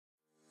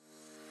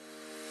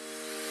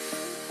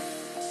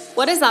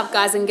What is up,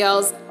 guys and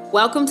girls?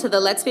 Welcome to the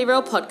Let's Be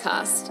Real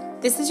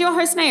podcast. This is your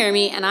host,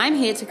 Naomi, and I'm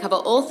here to cover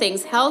all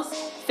things health,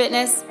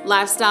 fitness,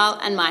 lifestyle,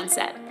 and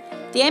mindset.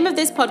 The aim of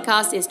this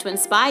podcast is to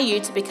inspire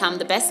you to become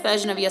the best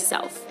version of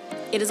yourself.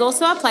 It is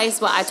also a place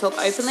where I talk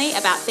openly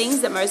about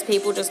things that most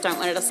people just don't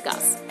want to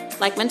discuss,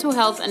 like mental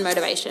health and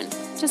motivation,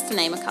 just to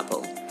name a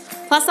couple.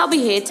 Plus, I'll be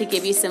here to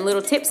give you some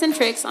little tips and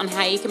tricks on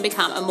how you can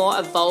become a more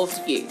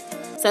evolved you.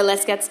 So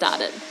let's get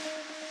started.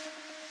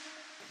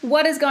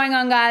 What is going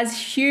on, guys?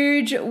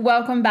 Huge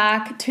welcome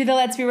back to the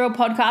Let's Be Real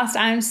podcast.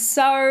 I'm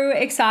so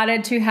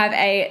excited to have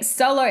a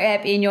solo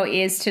ep in your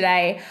ears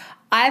today.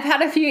 I've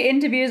had a few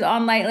interviews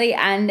on lately,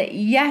 and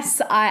yes,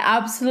 I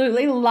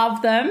absolutely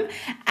love them,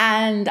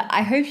 and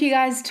I hope you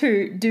guys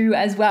too do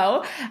as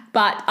well.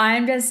 But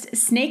I'm just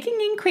sneaking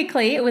in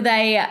quickly with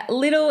a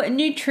little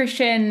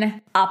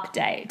nutrition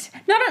update.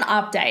 Not an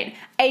update,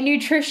 a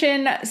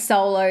nutrition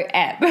solo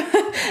ep.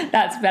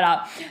 That's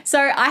better. So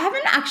I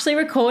haven't actually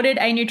recorded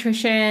a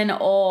nutrition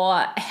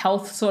or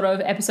health sort of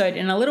episode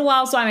in a little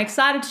while, so I'm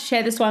excited to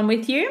share this one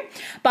with you.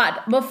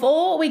 But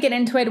before we get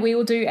into it, we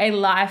will do a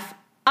life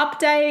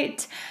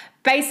update.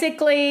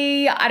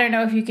 Basically, I don't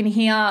know if you can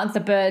hear the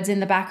birds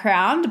in the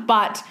background,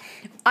 but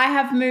I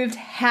have moved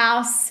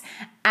house,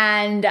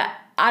 and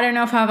I don't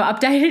know if I've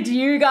updated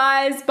you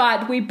guys,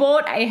 but we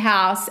bought a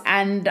house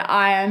and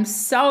I am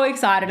so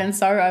excited and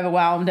so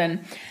overwhelmed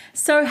and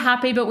so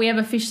happy, but we have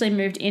officially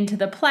moved into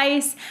the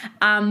place,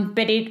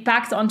 but it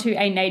backs onto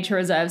a nature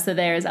reserve, so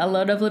there's a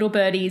lot of little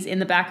birdies in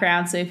the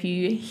background, so if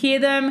you hear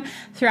them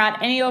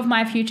throughout any of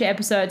my future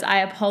episodes, I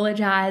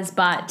apologize,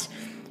 but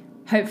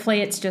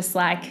hopefully it's just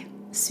like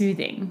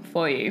soothing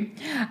for you.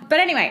 But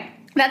anyway,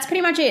 that's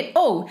pretty much it.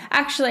 Oh,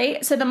 actually,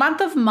 so the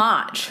month of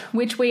March,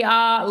 which we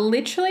are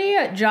literally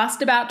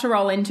just about to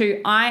roll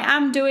into, I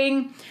am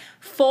doing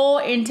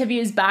 4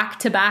 interviews back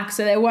to back.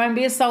 So there won't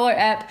be a solo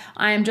ep.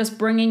 I am just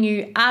bringing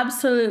you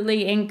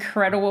absolutely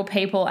incredible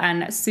people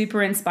and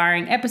super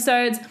inspiring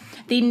episodes.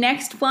 The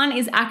next one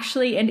is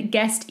actually a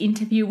guest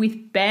interview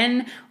with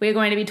Ben. We're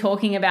going to be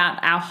talking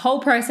about our whole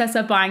process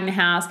of buying the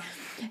house,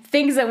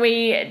 things that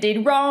we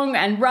did wrong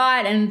and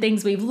right, and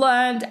things we've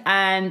learned,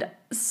 and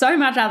so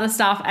much other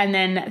stuff. And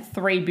then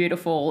 3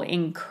 beautiful,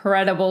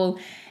 incredible,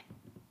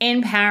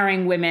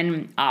 empowering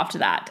women after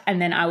that.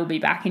 And then I will be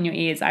back in your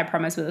ears, I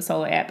promise, with a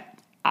solo ep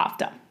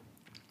after.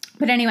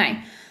 But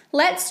anyway,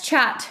 let's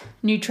chat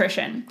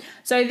nutrition.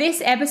 So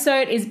this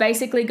episode is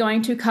basically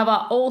going to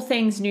cover all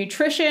things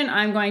nutrition.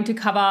 I'm going to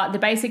cover the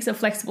basics of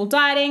flexible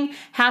dieting,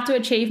 how to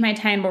achieve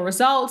maintainable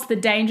results, the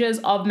dangers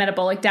of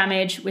metabolic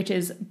damage, which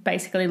is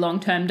basically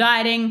long-term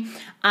dieting,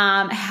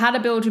 how to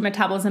build your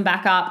metabolism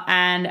back up,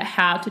 and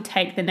how to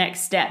take the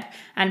next step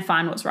and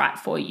find what's right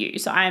for you.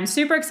 So I am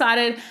super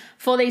excited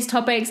for these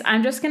topics.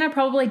 I'm just going to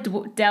probably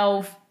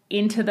delve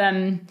into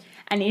them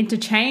and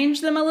interchange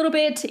them a little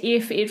bit.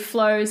 If it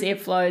flows, it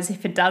flows.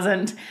 If it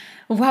doesn't,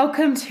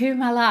 welcome to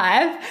my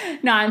life.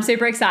 No, I'm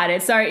super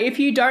excited. So if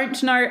you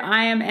don't know,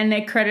 I am an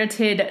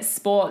accredited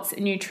sports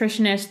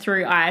nutritionist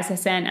through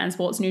ISSN and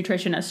Sports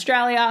Nutrition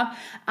Australia.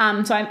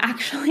 So I'm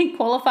actually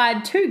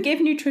qualified to give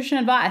nutrition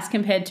advice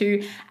compared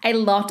to a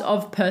lot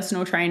of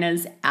personal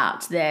trainers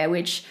out there,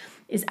 which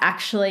is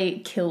actually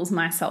kills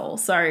my soul.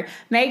 So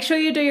make sure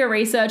you do your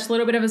research. A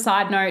little bit of a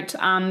side note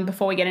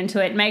before we get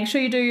into it. Make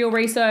sure you do your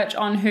research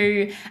on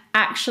who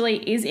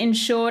actually is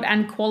insured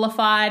and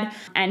qualified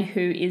and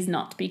who is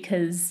not,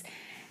 because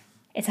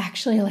it's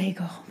actually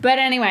illegal. But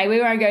anyway, we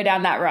won't go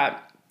down that road.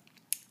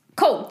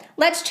 Cool.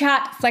 Let's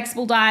chat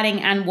flexible dieting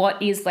and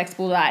what is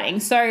flexible dieting.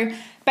 So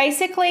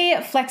basically,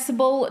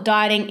 flexible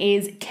dieting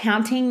is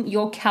counting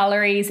your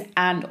calories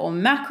and or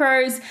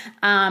macros.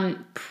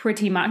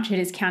 Pretty much it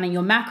is counting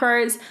your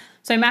macros.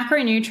 So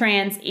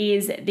macronutrients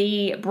is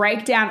the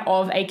breakdown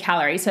of a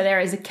calorie. So there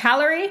is a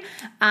calorie,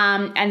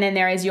 and then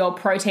there is your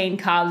protein,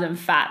 carbs, and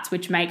fats,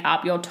 which make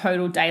up your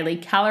total daily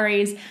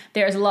calories.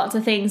 There's lots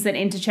of things that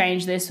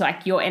interchange this,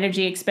 like your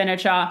energy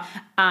expenditure,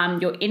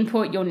 your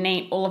input, your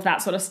NEAT, all of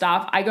that sort of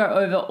stuff. I go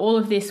over all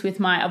of this with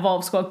my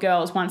Evolve Squad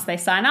girls once they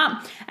sign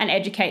up and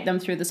educate them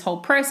through this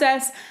whole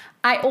process.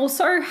 I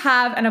also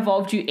have an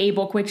Evolved You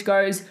ebook, which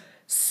goes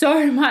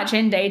so much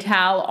in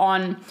detail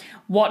on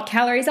what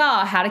calories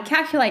are, how to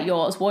calculate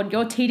yours, what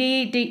your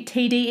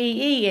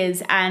TDEE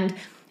is, and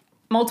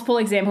multiple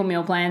example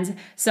meal plans.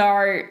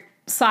 So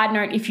side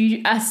note, if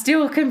you are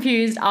still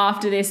confused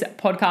after this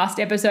podcast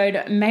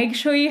episode, make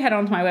sure you head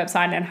onto my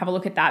website and have a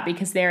look at that,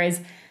 because there is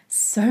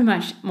so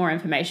much more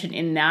information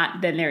in that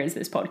than there is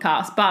this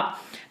podcast. But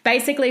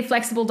basically,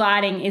 flexible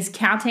dieting is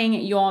counting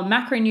your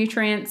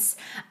macronutrients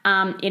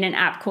in an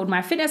app called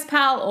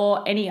MyFitnessPal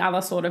or any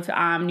other sort of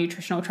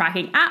nutritional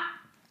tracking app.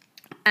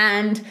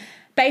 And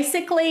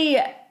basically,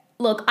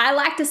 look, I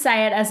like to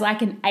say it as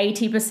like an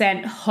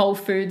 80% whole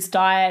foods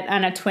diet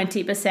and a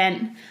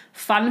 20%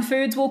 fun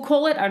foods, we'll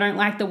call it. I don't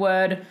like the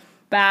word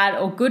bad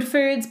or good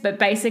foods, but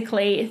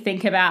basically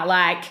think about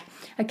like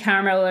a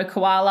caramello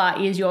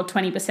koala is your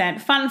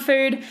 20% fun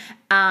food,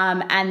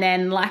 and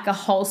then like a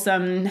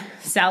wholesome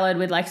salad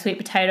with like sweet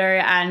potato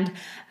and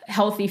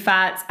healthy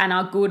fats and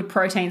a good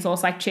protein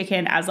source like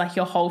chicken as like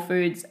your whole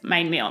foods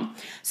main meal.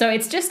 So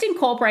it's just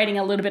incorporating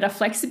a little bit of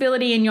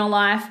flexibility in your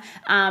life,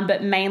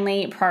 but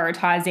mainly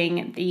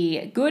prioritizing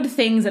the good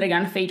things that are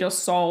going to feed your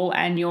soul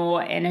and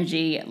your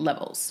energy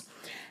levels.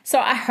 So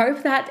I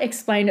hope that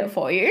explained it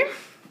for you.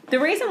 The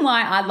reason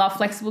why I love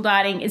flexible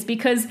dieting is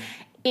because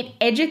it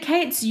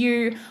educates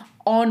you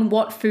on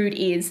what food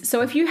is.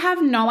 So if you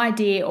have no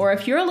idea, or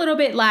if you're a little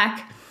bit like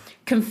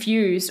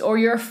confused, or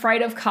you're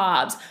afraid of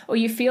carbs, or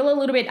you feel a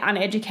little bit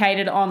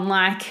uneducated on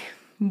like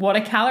what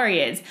a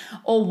calorie is,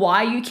 or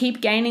why you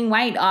keep gaining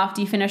weight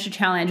after you finish a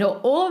challenge, or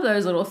all of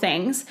those little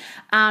things,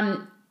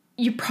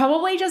 you're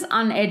probably just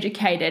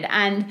uneducated,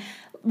 and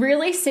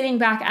really sitting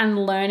back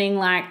and learning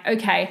like,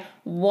 okay,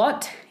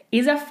 what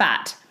is a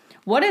fat?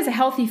 What is a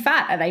healthy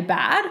fat? Are they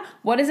bad?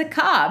 What is a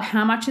carb?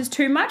 How much is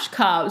too much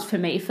carbs for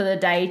me for the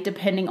day,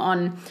 depending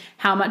on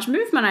how much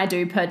movement I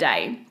do per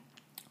day?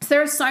 So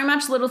there are so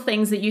much little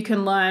things that you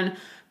can learn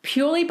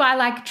purely by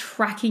like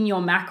tracking your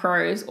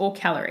macros or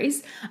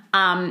calories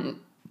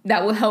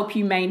that will help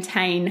you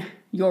maintain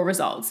your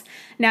results.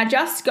 Now,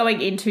 just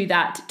going into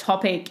that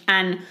topic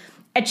and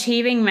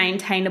achieving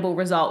maintainable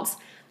results,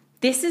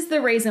 this is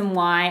the reason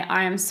why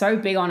I am so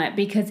big on it,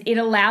 because it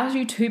allows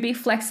you to be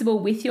flexible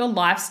with your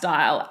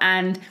lifestyle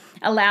and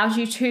allows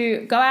you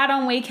to go out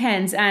on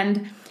weekends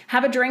and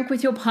have a drink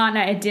with your partner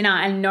at dinner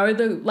and know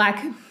the like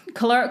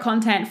caloric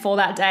content for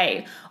that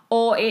day.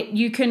 Or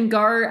you can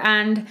go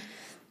and,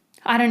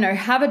 I don't know,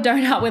 have a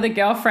donut with a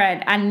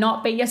girlfriend and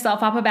not beat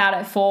yourself up about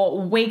it for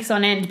weeks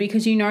on end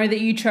because you know that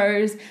you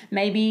chose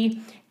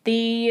maybe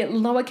the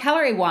lower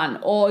calorie one,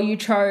 or you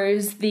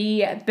chose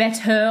the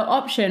better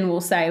option, we'll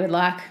say, with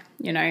like,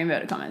 you know,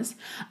 inverted commas.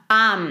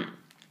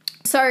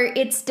 So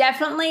it's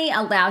definitely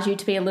allows you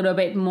to be a little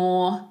bit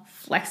more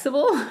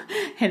flexible,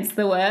 hence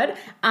the word.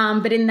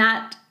 But in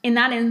that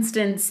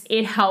instance,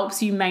 it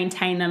helps you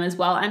maintain them as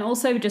well. And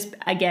also just,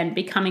 again,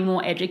 becoming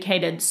more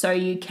educated so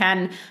you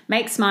can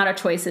make smarter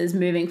choices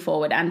moving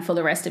forward and for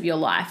the rest of your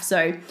life.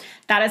 So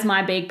that is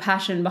my big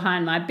passion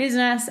behind my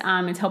business.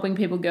 It's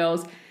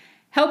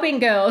helping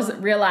girls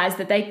realize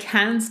that they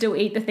can still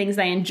eat the things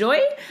they enjoy,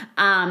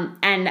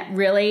 and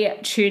really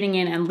tuning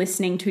in and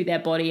listening to their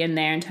body and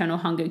their internal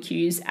hunger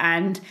cues,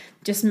 and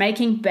just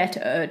making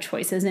better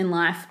choices in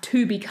life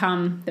to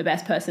become the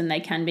best person they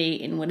can be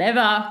in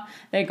whatever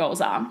their goals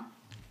are.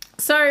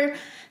 So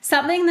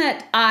something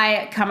that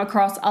I come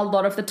across a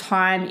lot of the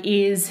time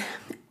is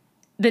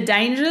the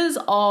dangers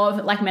of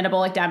like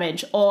metabolic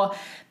damage, or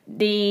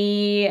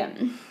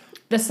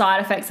the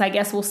side effects, I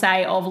guess we'll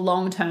say, of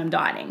long-term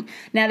dieting.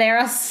 Now, there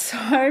are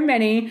so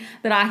many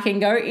that I can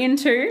go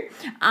into,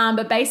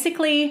 but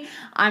basically,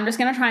 I'm just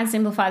going to try and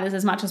simplify this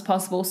as much as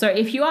possible. So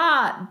if you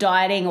are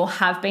dieting or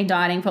have been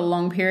dieting for a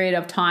long period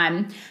of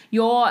time,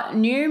 your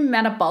new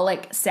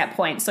metabolic set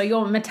point, so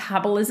your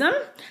metabolism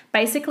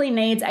basically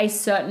needs a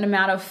certain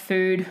amount of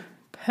food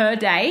per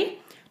day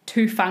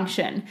to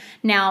function.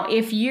 Now,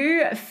 if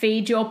you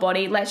feed your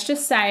body, let's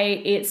just say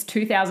it's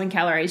 2,000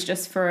 calories,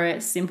 just for a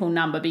simple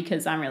number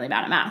because I'm really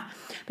bad at math,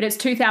 but it's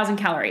 2,000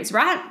 calories,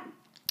 right?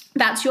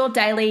 That's your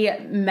daily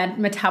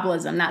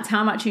metabolism. That's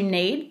how much you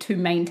need to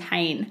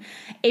maintain.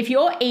 If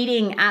you're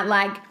eating at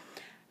like,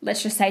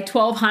 let's just say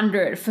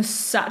 1,200 for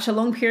such a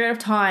long period of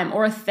time,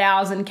 or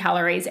 1,000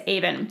 calories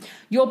even,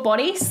 your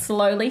body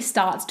slowly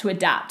starts to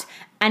adapt,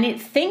 and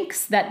it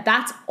thinks that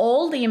that's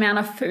all the amount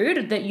of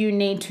food that you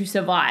need to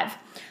survive.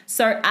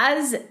 So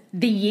as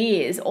the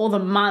years or the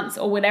months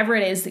or whatever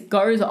it is that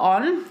goes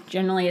on,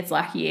 generally it's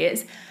like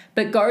years,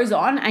 but goes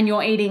on, and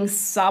you're eating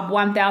sub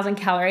 1,000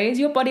 calories,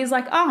 your body's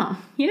like,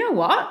 oh, you know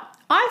what?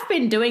 I've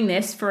been doing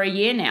this for a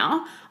year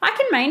now. I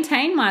can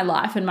maintain my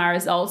life and my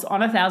results on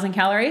 1,000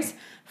 calories.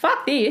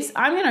 Fuck this.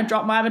 I'm going to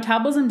drop my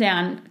metabolism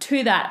down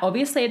to that.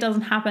 Obviously, it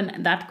doesn't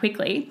happen that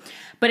quickly,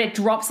 but it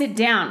drops it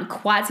down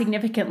quite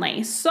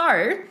significantly.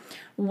 So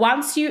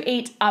once you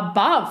eat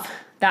above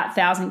that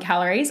 1,000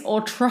 calories, or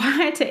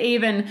try to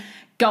even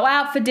go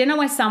out for dinner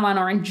with someone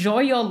or enjoy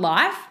your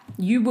life,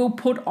 you will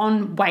put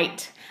on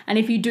weight. And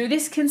if you do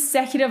this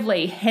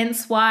consecutively,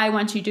 hence why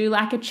once you do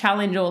like a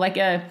challenge or like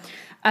a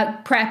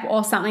prep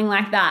or something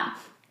like that,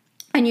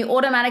 and you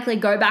automatically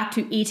go back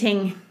to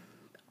eating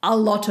a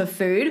lot of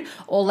food,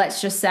 or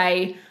let's just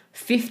say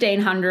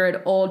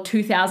 1,500 or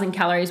 2,000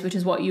 calories, which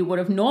is what you would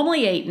have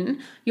normally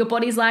eaten, your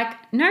body's like,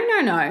 no,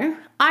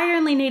 I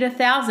only need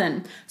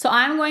 1,000. So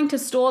I'm going to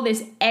store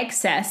this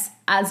excess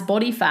as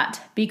body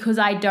fat because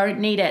I don't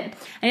need it.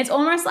 And it's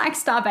almost like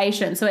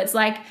starvation. So it's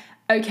like,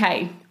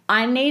 okay,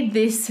 I need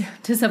this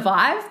to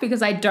survive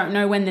because I don't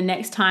know when the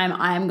next time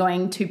I am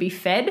going to be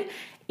fed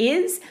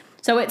is.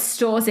 So it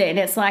stores it, and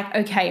it's like,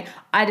 okay,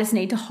 I just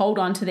need to hold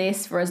on to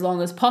this for as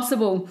long as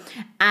possible.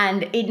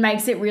 And it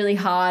makes it really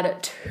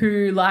hard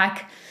to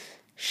like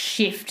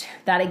shift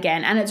that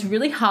again. And it's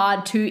really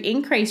hard to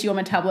increase your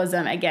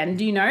metabolism again.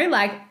 Do you know,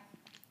 like,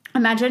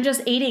 imagine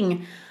just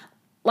eating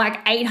like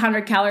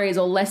 800 calories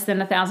or less than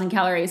 1,000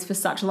 calories for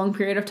such a long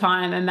period of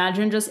time.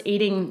 Imagine just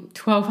eating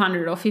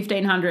 1,200 or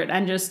 1,500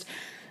 and just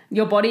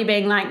your body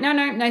being like, no,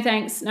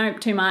 thanks, no,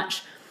 too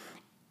much.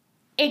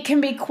 it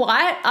can be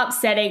quite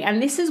upsetting. And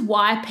this is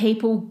why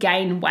people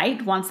gain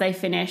weight once they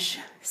finish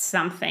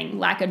something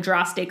like a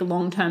drastic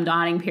long-term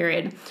dieting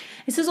period.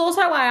 This is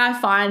also why I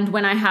find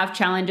when I have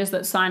challenges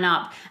that sign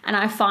up and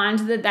I find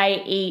that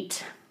they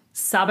eat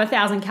sub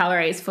 1,000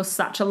 calories for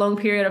such a long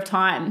period of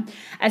time,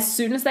 as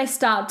soon as they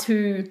start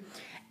to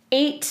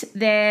eat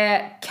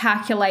their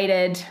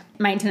calculated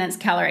maintenance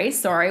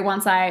calories,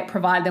 once I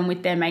provide them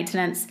with their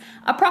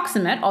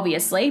approximate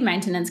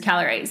maintenance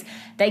calories,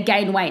 they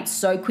gain weight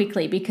so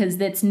quickly because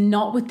that's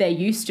not what they're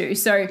used to.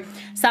 So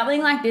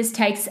something like this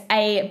takes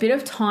a bit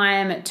of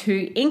time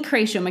to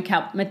increase your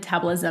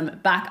metabolism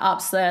back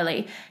up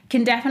slowly.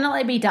 Can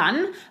definitely be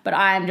done, but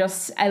I am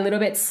just a little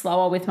bit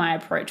slower with my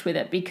approach with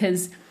it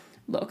because,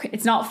 look,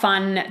 it's not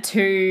fun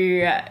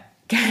to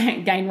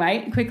gain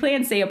weight quickly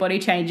and see your body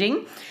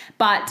changing.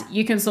 But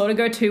you can sort of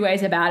go two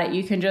ways about it.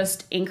 You can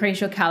just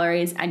increase your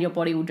calories and your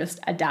body will just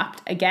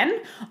adapt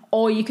again,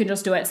 or you can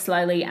just do it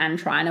slowly and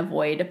try and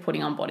avoid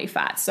putting on body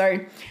fat. So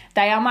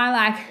they are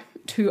my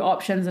two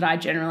options that I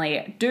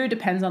generally do.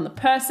 Depends on the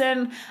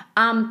person.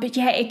 But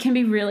yeah, it can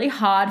be really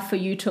hard for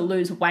you to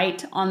lose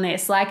weight on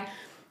this.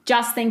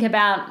 Just think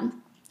about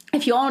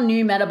if your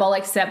new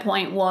metabolic set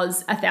point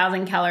was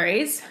 1,000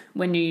 calories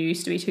when you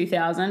used to be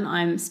 2,000,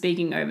 I'm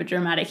speaking over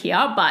dramatic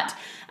here, but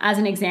as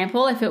an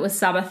example, if it was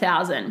sub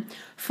 1,000,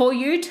 for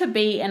you to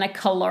be in a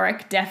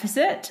caloric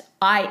deficit,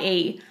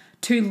 i.e.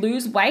 to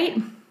lose weight,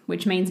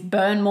 which means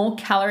burn more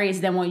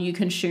calories than what you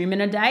consume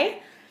in a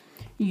day,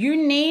 you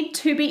need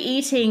to be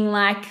eating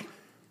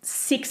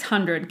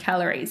 600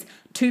 calories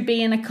to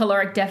be in a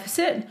caloric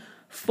deficit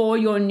for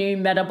your new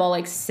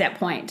metabolic set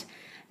point.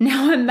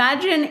 Now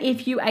imagine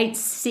if you ate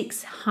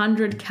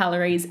 600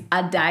 calories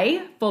a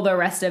day for the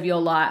rest of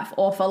your life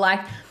or for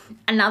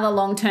another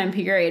long-term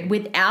period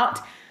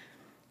without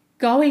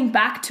going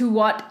back to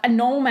what a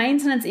normal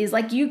maintenance is.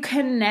 You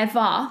couldn't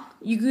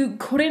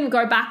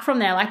go back from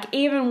there.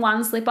 Even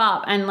one slip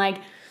up and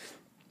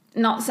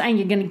not saying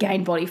you're going to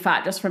gain body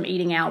fat just from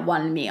eating out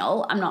one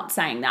meal. I'm not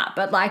saying that.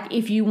 But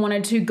if you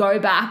wanted to go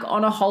back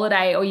on a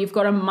holiday or you've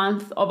got a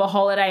month of a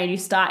holiday and you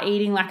start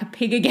eating like a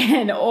pig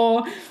again,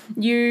 or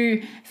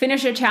you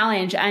finish a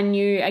challenge and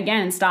you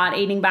again start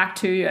eating back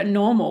to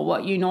normal,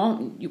 what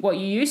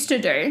you used to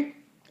do,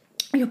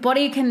 your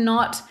body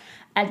cannot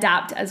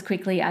adapt as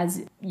quickly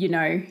as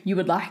you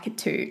would like it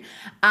to.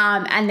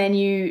 And then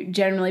you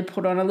generally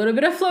put on a little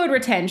bit of fluid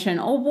retention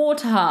or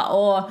water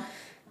or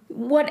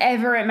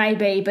whatever it may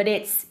be, but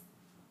it's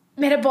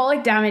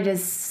metabolic damage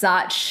is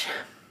such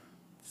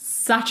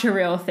a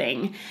real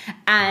thing.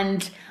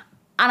 And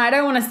I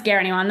don't want to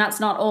scare anyone. That's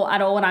not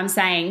at all what I'm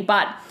saying,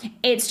 but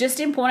it's just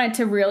important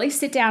to really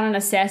sit down and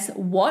assess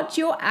what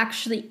you're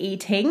actually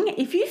eating.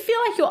 If you feel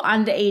like you're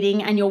under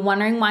eating and you're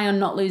wondering why you're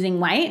not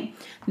losing weight,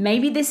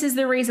 maybe this is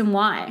the reason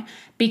why,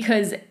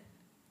 because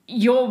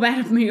your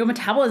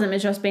metabolism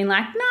has just been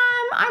nah,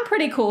 I'm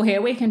pretty cool here.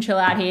 We can chill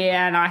out here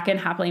and I can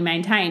happily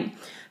maintain.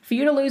 For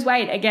you to lose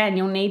weight, again,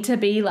 you'll need to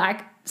be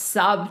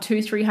sub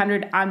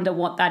 200-300 under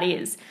what that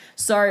is.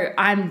 So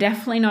I'm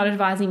definitely not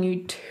advising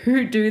you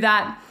to do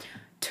that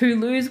to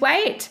lose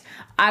weight.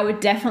 I would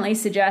definitely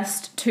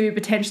suggest to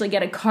potentially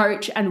get a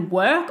coach and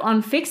work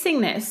on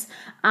fixing this.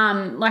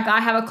 I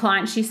have a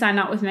client, she signed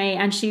up with me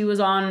and she was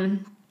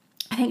on,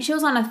 I think she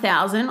was on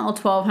 1,000 or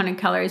 1,200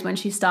 calories when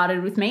she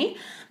started with me,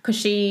 because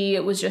she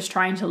was just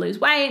trying to lose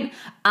weight,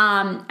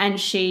 and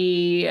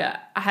she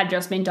had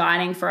just been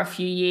dieting for a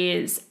few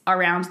years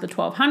around the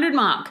 1,200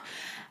 mark.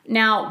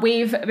 Now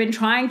we've been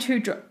trying to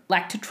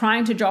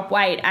drop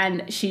weight,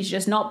 and she's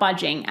just not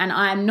budging. And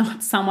I'm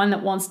not someone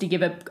that wants to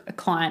give a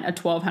client a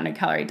 1,200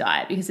 calorie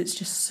diet because it's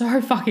just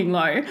so fucking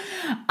low.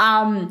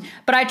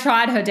 But I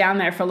tried her down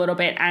there for a little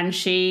bit, and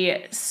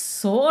she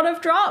sort of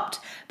dropped.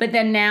 But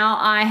then now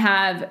I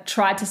have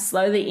tried to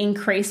slowly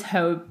increase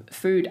her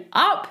food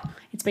up.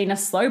 It's been a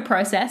slow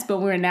process, but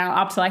we're now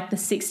up to the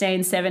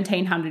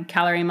 1,700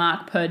 calorie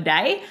mark per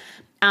day.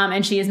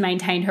 And she has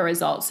maintained her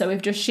results. So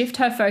we've just shifted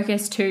her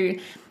focus to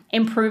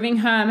improving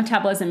her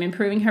metabolism,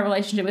 improving her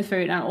relationship with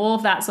food and all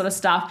of that sort of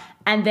stuff.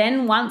 And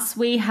then once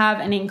we have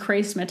an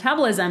increased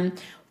metabolism,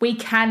 we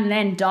can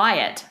then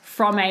diet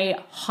from a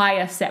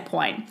higher set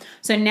point.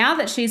 So now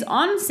that she's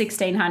on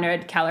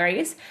 1,600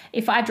 calories,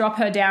 if I drop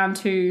her down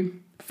to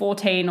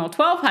 1,400 or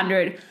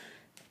 1,200,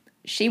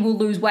 she will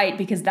lose weight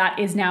because that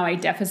is now a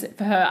deficit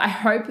for her. I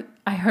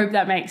hope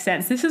that makes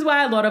sense. This is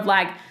why a lot of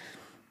I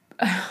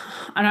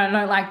don't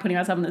like putting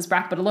myself in this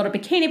bracket, but a lot of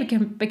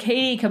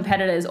bikini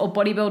competitors or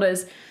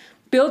bodybuilders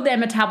build their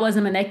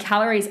metabolism and their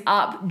calories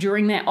up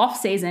during their off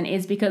season,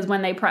 is because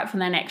when they prep for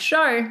their next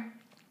show,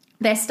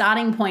 their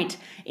starting point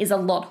is a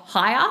lot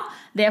higher.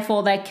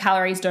 Therefore, their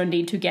calories don't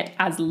need to get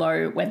as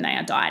low when they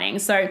are dieting.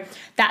 So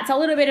that's a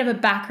little bit of a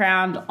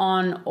background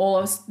on all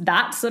of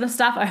that sort of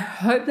stuff. I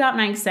hope that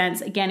makes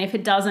sense. Again, if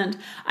it doesn't,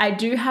 I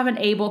do have an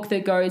ebook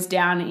that goes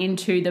down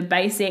into the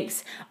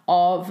basics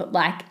of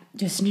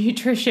just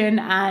nutrition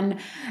and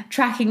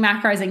tracking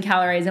macros and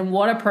calories and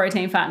what a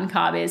protein, fat, and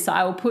carb is. So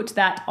I will put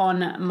that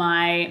on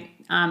my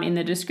in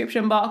the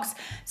description box.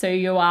 So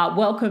you are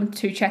welcome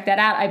to check that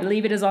out. I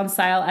believe it is on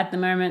sale at the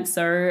moment,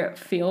 so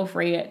feel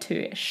free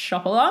to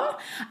shop along.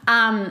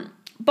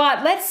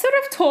 But let's sort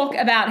of talk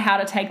about how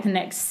to take the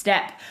next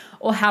step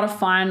or how to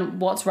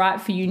find what's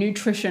right for you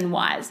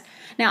nutrition-wise.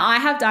 Now, I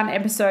have done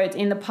episodes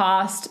in the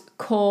past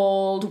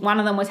called, one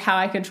of them was how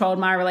I controlled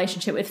my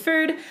relationship with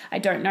food. I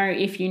don't know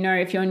if you know,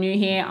 if you're new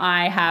here,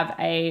 I have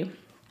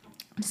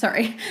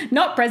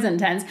not present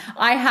tense.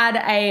 I had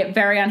a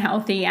very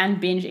unhealthy and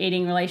binge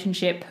eating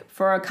relationship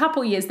for a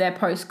couple years there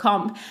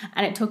post-comp,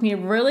 and it took me a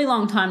really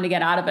long time to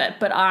get out of it,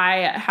 but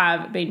I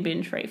have been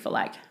binge free for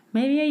like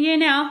maybe a year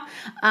now.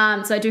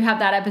 So I do have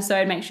that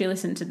episode. Make sure you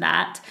listen to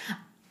that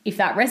if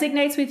that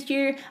resonates with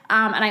you.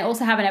 And I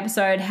also have an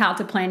episode, how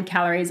to plan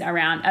calories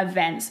around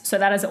events. So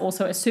that is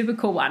also a super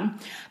cool one.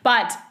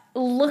 But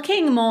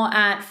looking more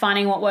at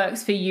finding what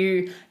works for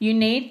you, you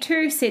need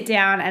to sit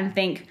down and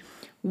think,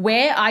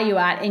 where are you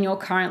at in your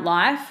current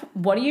life?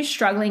 What are you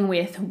struggling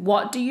with?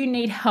 What do you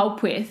need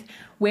help with?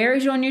 Where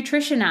is your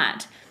nutrition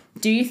at?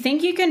 Do you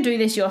think you can do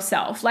this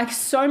yourself? Like,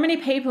 so many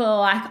people are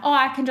like, oh,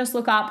 I can just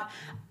look up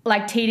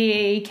like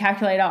TDE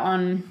calculator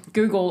on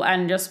Google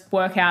and just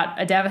work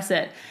out a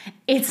deficit.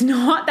 It's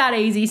not that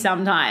easy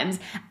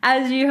sometimes.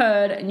 As you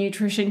heard,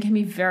 nutrition can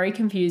be very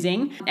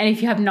confusing. And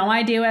if you have no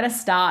idea where to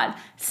start,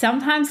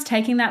 sometimes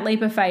taking that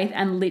leap of faith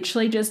and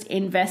literally just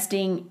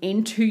investing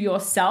into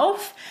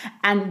yourself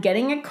and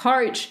getting a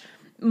coach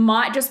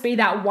might just be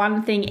that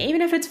one thing,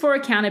 even if it's for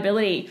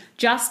accountability,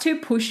 just to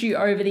push you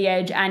over the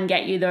edge and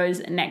get you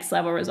those next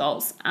level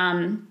results.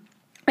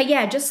 But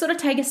yeah, just sort of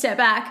take a step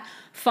back,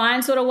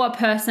 find sort of what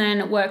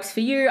person works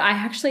for you.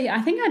 I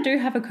think I do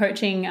have a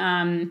coaching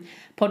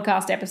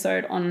podcast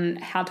episode on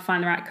how to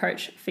find the right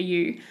coach for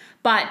you.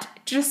 But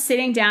just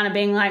sitting down and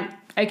being like,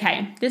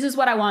 okay, this is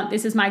what I want.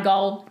 This is my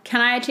goal.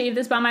 Can I achieve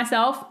this by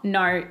myself?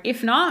 No.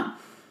 If not,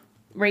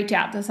 reach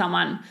out to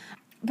someone.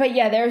 But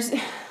yeah,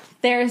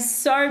 there's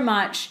so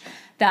much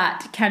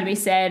that can be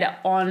said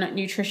on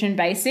nutrition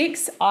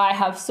basics. I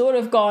have sort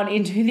of gone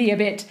into a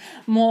bit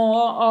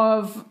more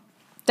of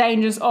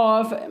dangers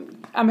of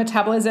a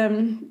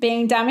metabolism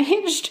being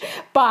damaged,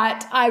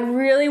 but I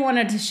really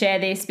wanted to share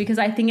this because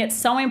I think it's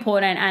so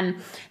important, and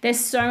there's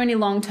so many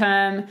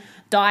long-term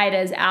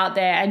dieters out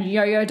there and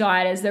yo-yo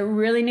dieters that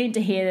really need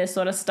to hear this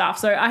sort of stuff.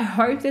 So I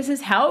hope this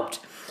has helped.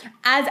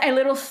 As a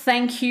little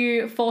thank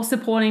you for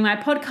supporting my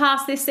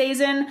podcast this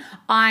season,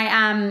 I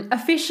am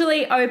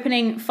officially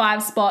opening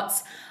 5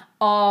 spots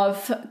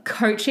of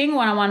coaching,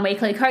 one-on-one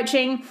weekly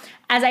coaching,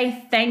 as a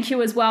thank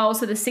you as well.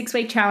 So the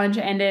 6-week challenge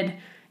ended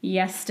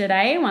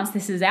yesterday, once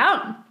this is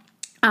out.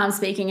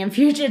 Speaking in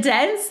future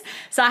tense.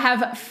 So I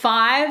have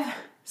 5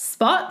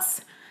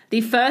 spots.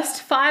 The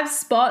first 5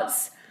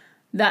 spots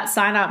that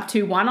sign up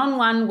to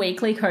one-on-one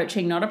weekly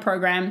coaching, not a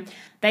program,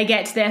 they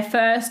get their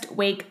first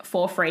week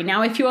for free.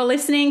 Now, if you are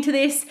listening to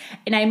this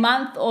in a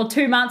month or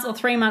 2 months or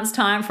 3 months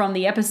time from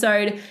the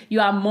episode, you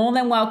are more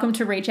than welcome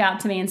to reach out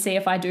to me and see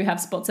if I do have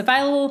spots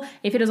available.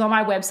 If it is on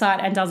my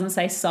website and doesn't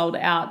say sold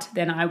out,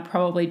 then I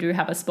probably do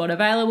have a spot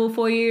available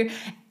for you.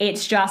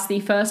 It's just the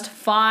first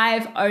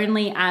 5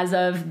 only as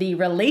of the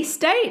release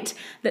date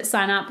that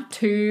sign up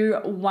to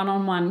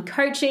one-on-one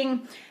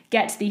coaching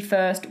get the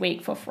first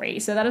week for free.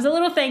 So that is a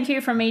little thank you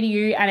from me to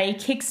you and a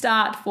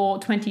kickstart for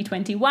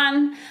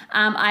 2021.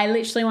 I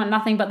literally want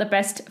nothing but the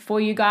best for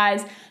you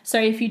guys.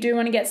 So if you do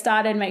want to get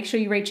started, make sure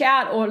you reach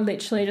out, or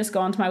literally just go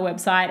onto my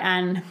website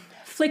and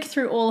flick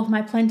through all of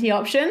my plenty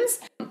options.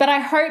 But I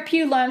hope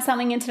you learned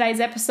something in today's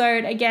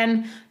episode.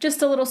 Again,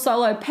 just a little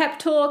solo pep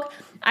talk.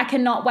 I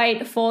cannot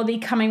wait for the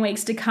coming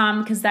weeks to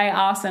come because they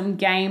are some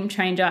game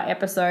changer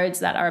episodes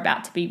that are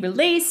about to be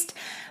released.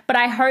 But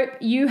I hope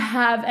you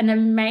have an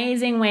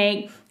amazing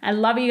week. I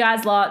love you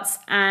guys lots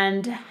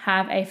and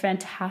have a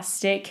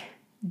fantastic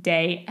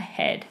day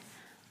ahead.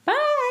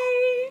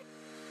 Bye.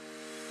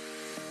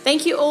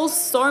 Thank you all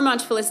so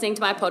much for listening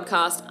to my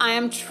podcast. I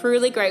am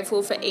truly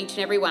grateful for each and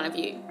every one of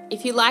you.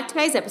 If you liked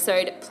today's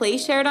episode,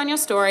 please share it on your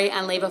story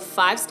and leave a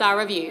 5-star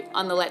review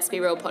on the Let's Be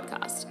Real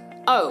podcast.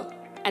 Oh,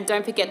 and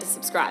don't forget to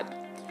subscribe.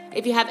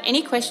 If you have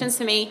any questions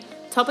for me,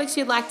 topics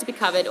you'd like to be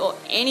covered, or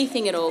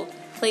anything at all,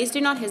 please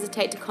do not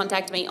hesitate to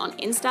contact me on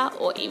Insta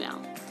or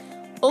email.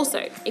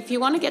 Also, if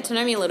you want to get to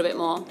know me a little bit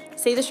more,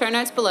 see the show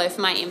notes below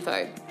for my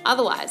info.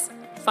 Otherwise,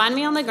 find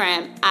me on the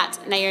gram at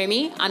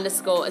Naomi_Z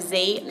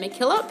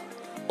McKillop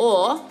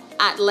or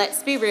at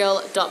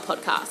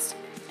letsbereal.podcast.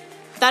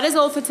 That is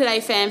all for today,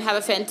 fam. Have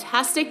a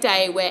fantastic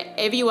day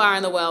wherever you are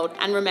in the world,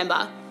 and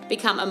remember,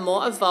 become a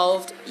more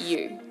evolved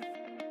you.